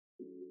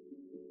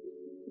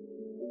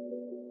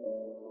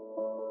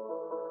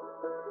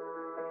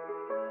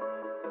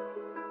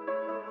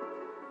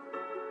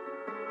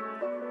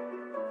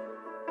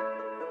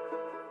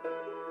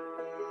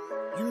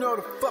You know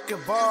the fucking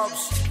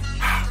vibes.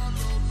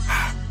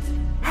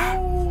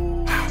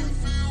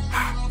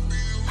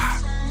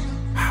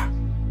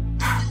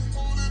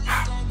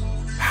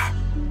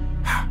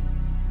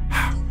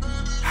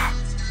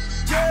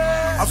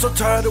 I'm so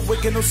tired of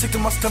waking up, sick to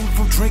my stomach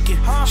from drinking.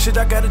 Shit,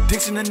 I got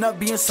addiction and not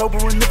being sober,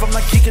 and if I'm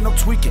not kicking, I'm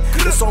tweaking.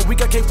 It's all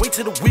week, I can't wait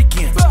till the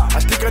weekend. I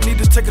think I need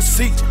to take a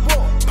seat.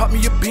 Pop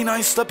me a bean, I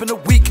ain't slept in a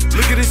week.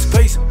 Look at his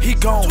face, he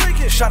gone.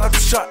 Shot after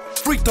shot,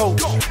 free throw.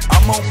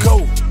 I'm on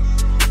go.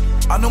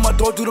 I know my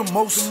dog do the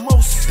most.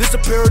 This a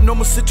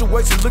paranormal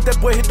situation. Look, that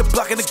boy hit the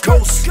block and the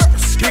ghost.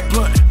 Kick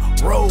blunt,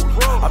 roll.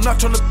 I'm not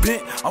trying to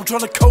bend, I'm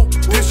trying to cope.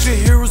 This shit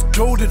here is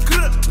golden.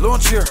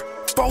 Launch here,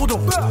 fold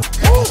him.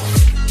 Whoa.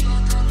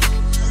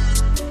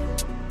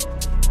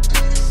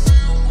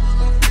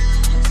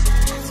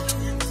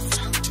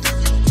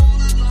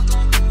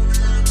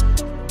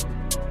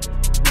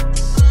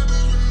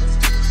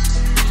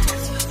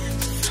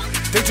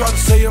 They try to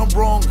say I'm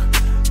wrong.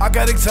 I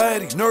got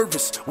anxiety,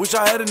 nervous, wish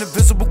I had an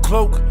invisible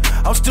cloak.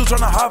 I'm still trying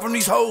to hide from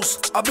these hoes.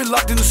 I've been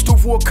locked in the stool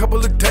for a couple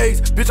of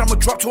days. Bitch, I'ma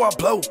drop till I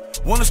blow.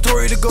 Want a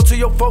story to go to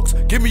your folks?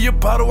 Give me a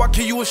bottle, I'll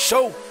give you a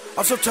show.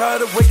 I'm so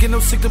tired of waking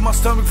up sick to my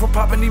stomach from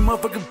popping these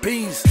motherfucking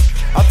beans.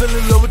 I fell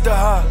in love with the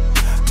high.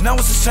 Now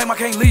it's a shame I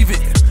can't leave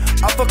it.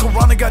 I fuck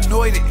around and got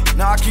annoyed.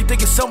 Now I keep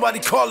thinking somebody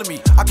calling me.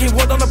 I can't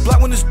walk down the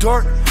block when it's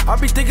dark. I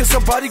be thinking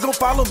somebody gon'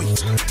 follow me.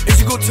 Is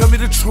you gon' tell me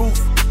the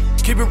truth?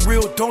 Keep it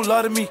real, don't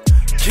lie to me.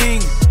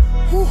 King,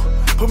 whew,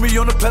 put me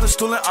on a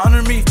pedestal and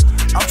honor me.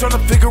 I'm trying to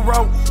figure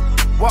out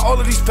why all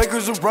of these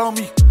fakers around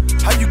me.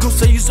 How you gon'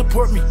 say you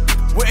support me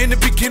when in the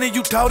beginning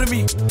you doubted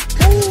me?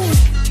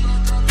 Ooh.